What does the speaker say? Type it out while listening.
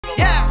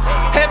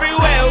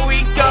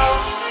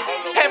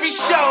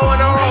on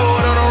the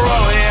road,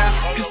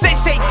 yeah. Cause they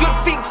say good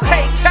things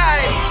take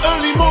time.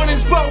 Early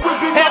mornings, but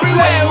we've been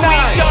everywhere we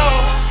go.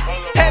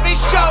 Heavy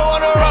show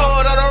on the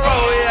road,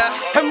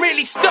 yeah. And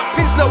really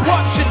stopping's no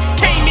option.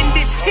 Came in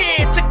this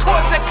here to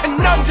cause a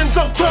conundrum.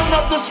 So turn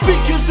up the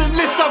speakers and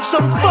let's have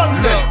some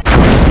fun now.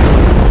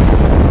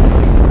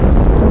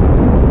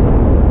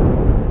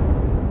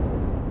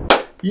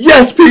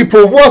 Yes,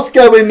 people, what's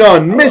going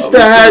on? Mr.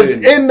 Has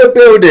in the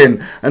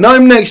building, and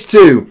I'm next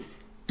to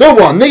the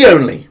one, the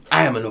only.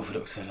 I am an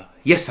orthodox fella.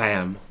 Yes, I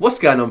am. What's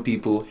going on,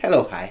 people?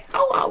 Hello, hi.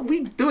 How are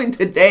we doing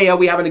today? Are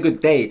we having a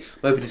good day?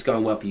 I hope it's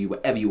going well for you,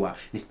 wherever you are, in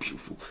this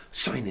beautiful,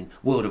 shining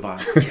world of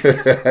ours.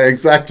 Yes.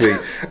 Exactly.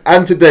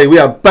 And today we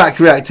are back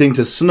reacting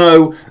to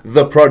Snow,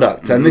 the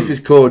product, and this is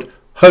called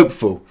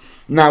Hopeful.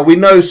 Now, we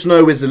know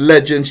Snow is a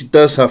legend. She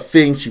does her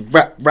thing. She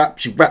rap.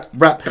 Do you know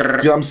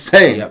what I'm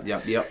saying?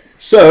 Yep.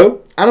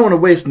 So, I don't want to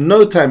waste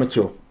no time at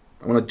all.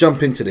 I want to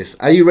jump into this.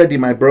 Are you ready,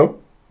 my bro?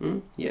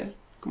 Yeah,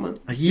 come on.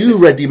 Are you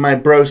ready, my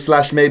bro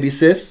 / maybe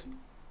sis?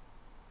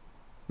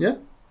 Yeah?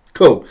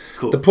 Cool.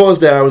 The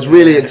pause there, I was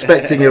really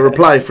expecting a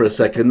reply for a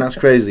second. That's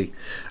crazy.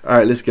 All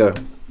right, let's go.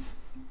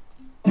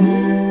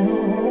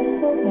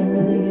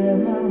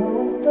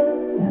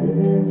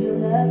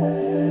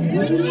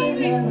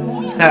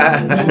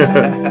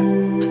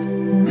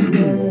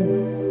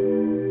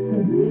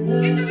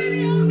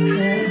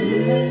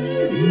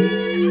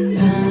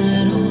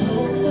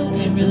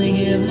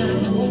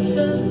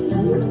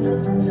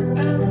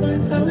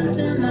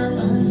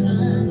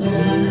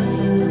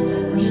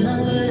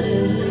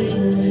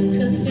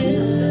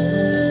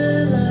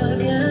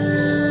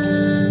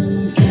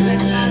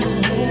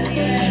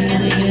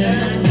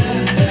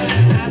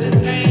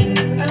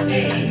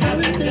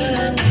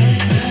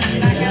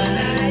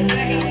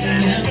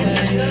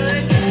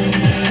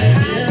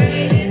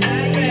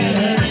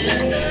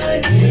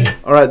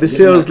 All right, this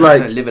feels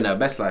like living our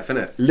best life,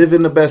 innit?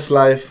 Living the best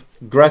life,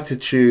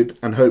 gratitude,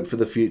 and hope for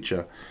the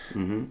future.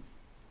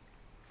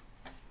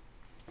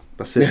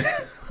 That's it.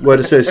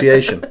 Word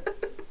association.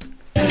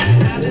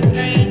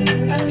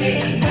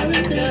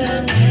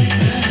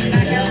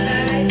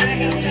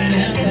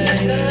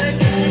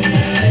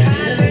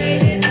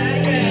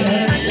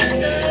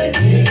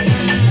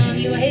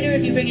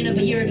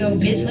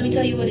 Bitch, let me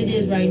tell you what it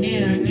is right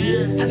now.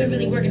 I've been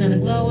really working on a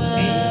glow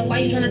up. Why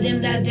you trying to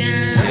dim that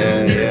down?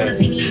 Maybe wanna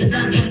see me in the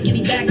dump, wanna give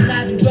me back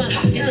alive and drunk.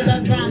 Bitches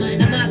love drama,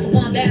 and I'm not the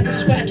one bad bitch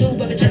scratch too,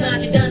 but you're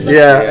not, you're done.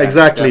 Yeah,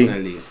 exactly.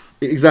 Definitely.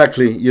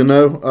 Exactly. You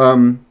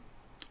know,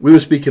 we were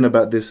speaking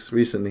about this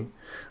recently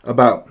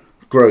about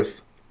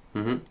growth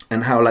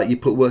and how like you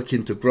put work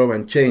in to grow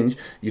and change.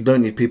 You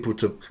don't need people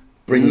to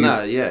bring you.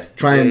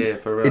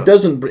 For real. It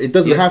doesn't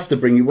have to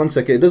bring you. One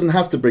second. It doesn't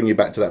have to bring you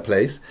back to that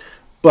place,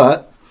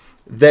 but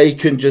they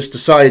can just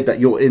decide that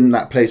you're in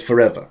that place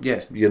forever.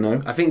 Yeah. You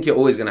know? I think you're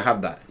always going to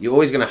have that. You're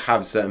always going to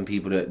have certain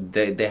people that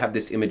they have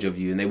this image of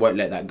you and they won't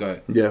let that go.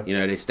 Yeah. You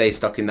know, they stay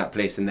stuck in that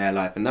place in their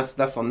life, and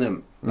that's on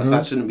them.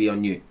 That shouldn't be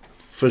on you.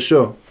 For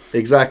sure.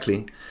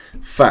 Exactly.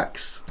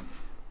 Facts.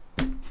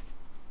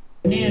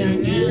 I've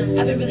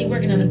been really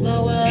working on a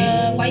glow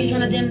up. Why you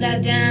trying to dim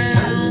that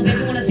down?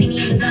 Maybe wanna see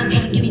me in the dump,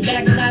 wanna give me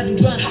back alive and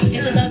drunk.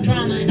 Bitches love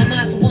drama, and I'm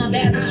not the one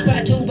bad bitch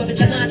scratch too, but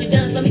you're not, you're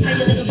done. So let me tell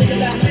you a little bit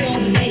about my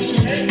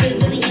motivation.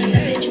 Resilience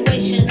and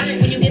situations.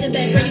 When you get in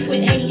bed, girl, you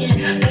quit hating.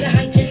 Better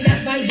heighten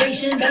that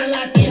vibration. Better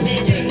lock in,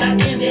 bitch.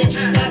 Lock in, bitch.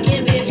 Lock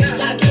in, bitch.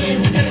 Lock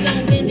in. Never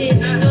don't win this.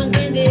 Don't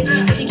win this.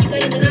 If you keep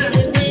letting the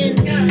negative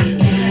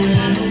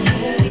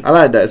win. I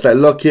like that. It's like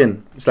lock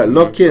in. It's like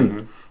lock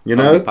in. You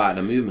know, part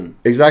of the movement.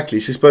 Exactly.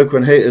 She spoke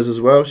on haters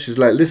as well. She's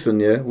like, listen,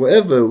 yeah,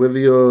 whatever, whether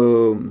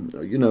you're,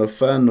 you know, a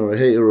fan or a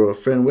hater or a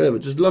friend, whatever,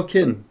 just lock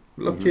in.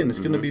 Lock in. It's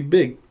going to be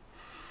big.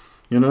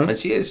 You know? And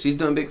she is. She's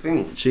doing big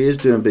things. She is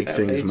doing big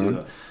things,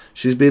 man.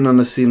 She's been on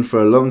the scene for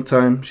a long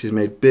time. She's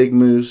made big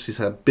moves. She's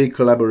had big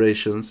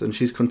collaborations, and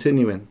she's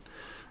continuing.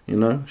 You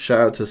know,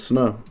 shout out to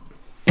Snow.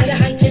 Better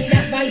heighten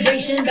that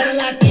vibration. Better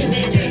lock in,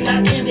 bitch.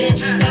 Lock in,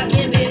 bitch. Lock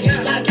in, bitch.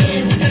 Lock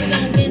in. Never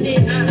don't win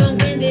this. Don't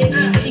win this.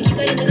 If you keep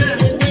letting the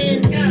negative.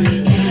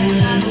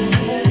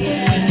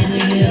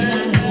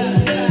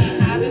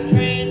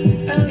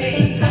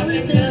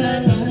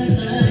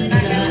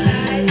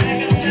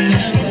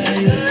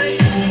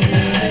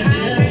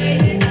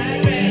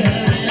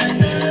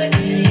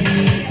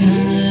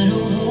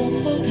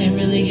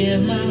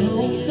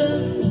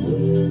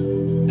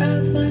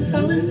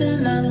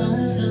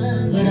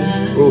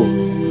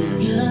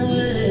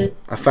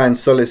 I find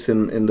solace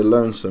in the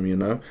lonesome, you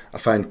know. I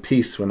find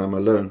peace when I'm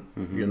alone,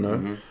 you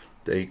know.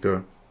 There you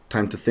go.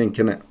 Time to think,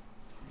 innit?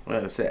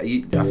 Well, I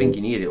think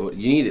you need it.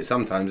 You need it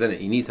sometimes, innit?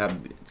 You need to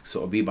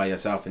sort of be by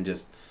yourself and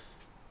just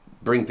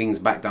bring things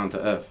back down to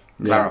earth.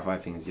 Clarify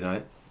things, you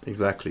know?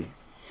 Exactly.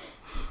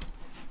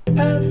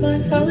 I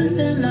find solace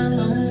in my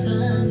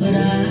lonesome, but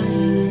I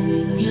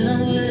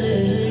can't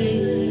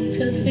wait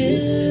to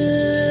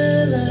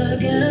feel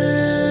again.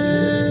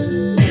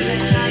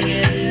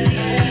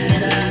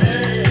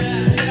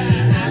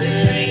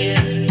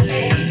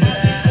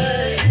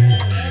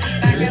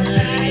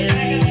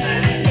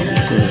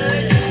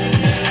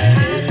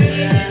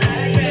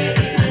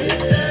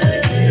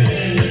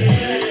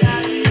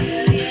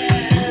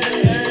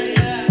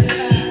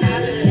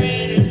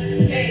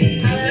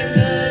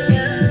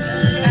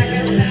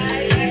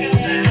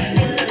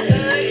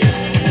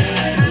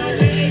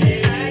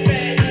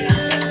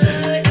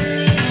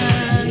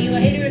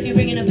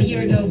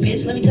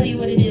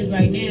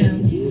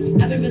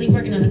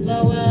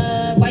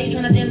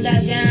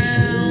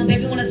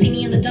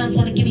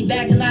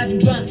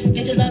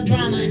 Bitches love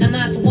drama, and I'm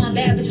not the one.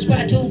 Bad bitches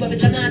cry too, but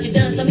bitch, I'm not your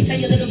dunce. Let me tell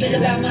you a little bit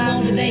about my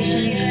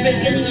motivation.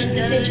 Resilience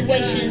in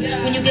situations.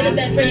 When you get a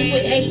bad friend, you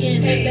quit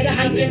hating. Better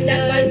heighten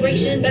that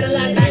vibration. Better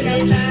like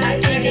bitch. I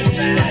can bitch.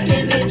 I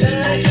can bitch.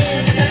 I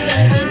can.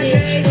 Don't win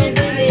this. Don't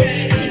win this.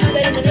 If you do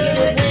that, it's a nigga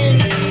would win.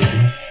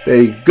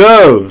 There you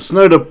go.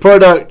 Snow the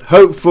product,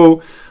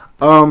 hopeful.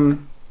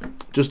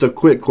 Just a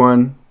quick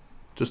one.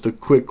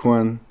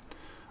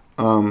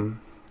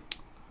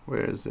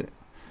 Where is it?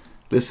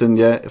 Listen,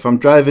 yeah, if I'm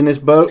driving this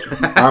boat,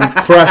 I'm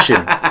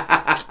crashing.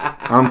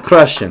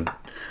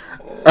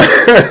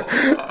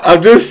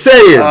 I'm just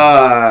saying.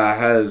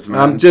 Man.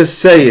 I'm just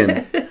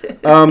saying.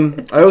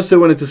 I also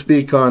wanted to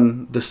speak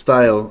on the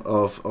style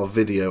of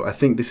video. I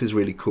think this is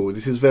really cool.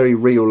 This is very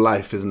real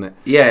life, isn't it?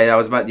 Yeah, I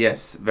was about,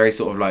 yes, very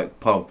sort of like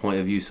point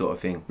of view sort of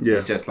thing. Yeah.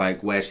 It's just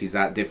like where she's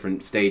at,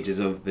 different stages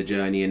of the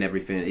journey and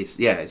everything. It's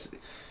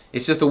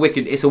just a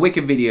wicked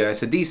video.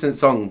 It's a decent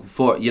song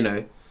for, you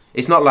know,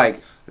 it's not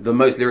like the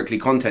most lyrically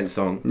content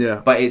song. Yeah.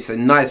 But it's a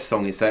nice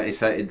song.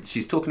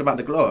 She's talking about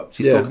the glow up.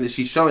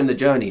 She's showing the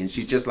journey, and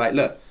she's just like,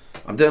 look,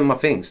 I'm doing my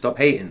thing. Stop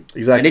hating.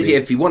 Exactly. And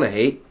if you want to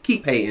hate,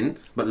 keep hating,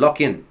 but lock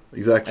in.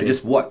 Exactly. And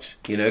just watch,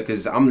 you know,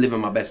 because I'm living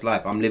my best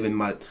life. I'm living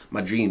my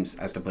dreams,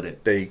 as to put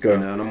it. There you go. You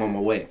know, and I'm on my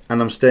way. And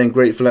I'm staying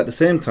grateful at the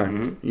same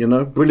time. You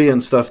know,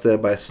 brilliant stuff there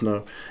by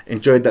Snow.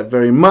 Enjoyed that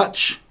very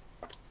much.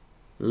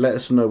 Let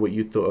us know what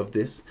you thought of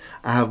this.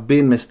 I have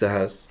been Mr.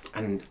 Has.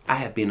 And I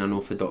have been an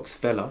orthodox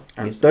fella.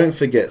 And don't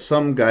forget,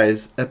 Some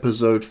Guys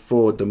episode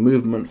 4, the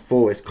movement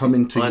 4 is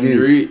coming to en you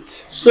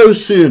route. so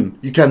soon.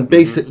 You can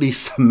basically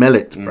smell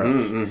it,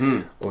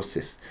 bruv. Or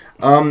sis.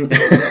 I've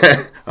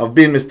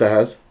been Mr.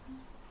 Has.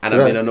 And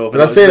I've been an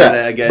orthodox fella. Did I say that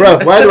that again?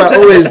 Bruv, why do I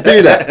always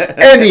do that?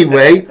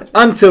 Anyway,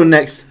 until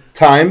next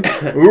time,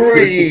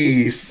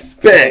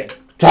 respect.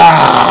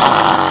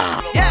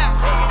 Yeah,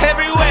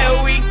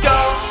 everywhere we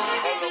go,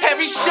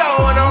 every show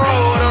on the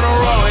road,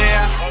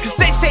 yeah. Cause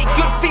they say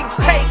good things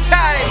take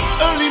time.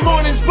 Early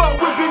mornings, but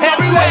we've been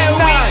Everywhere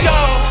we go,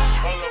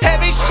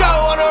 every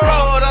show on the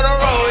road,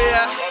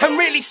 yeah. And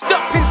really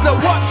stopping's no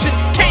option.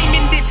 Came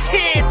in this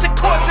here to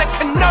cause a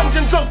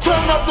conundrum. So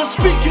turn up the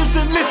speakers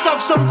and let's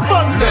have some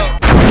fun.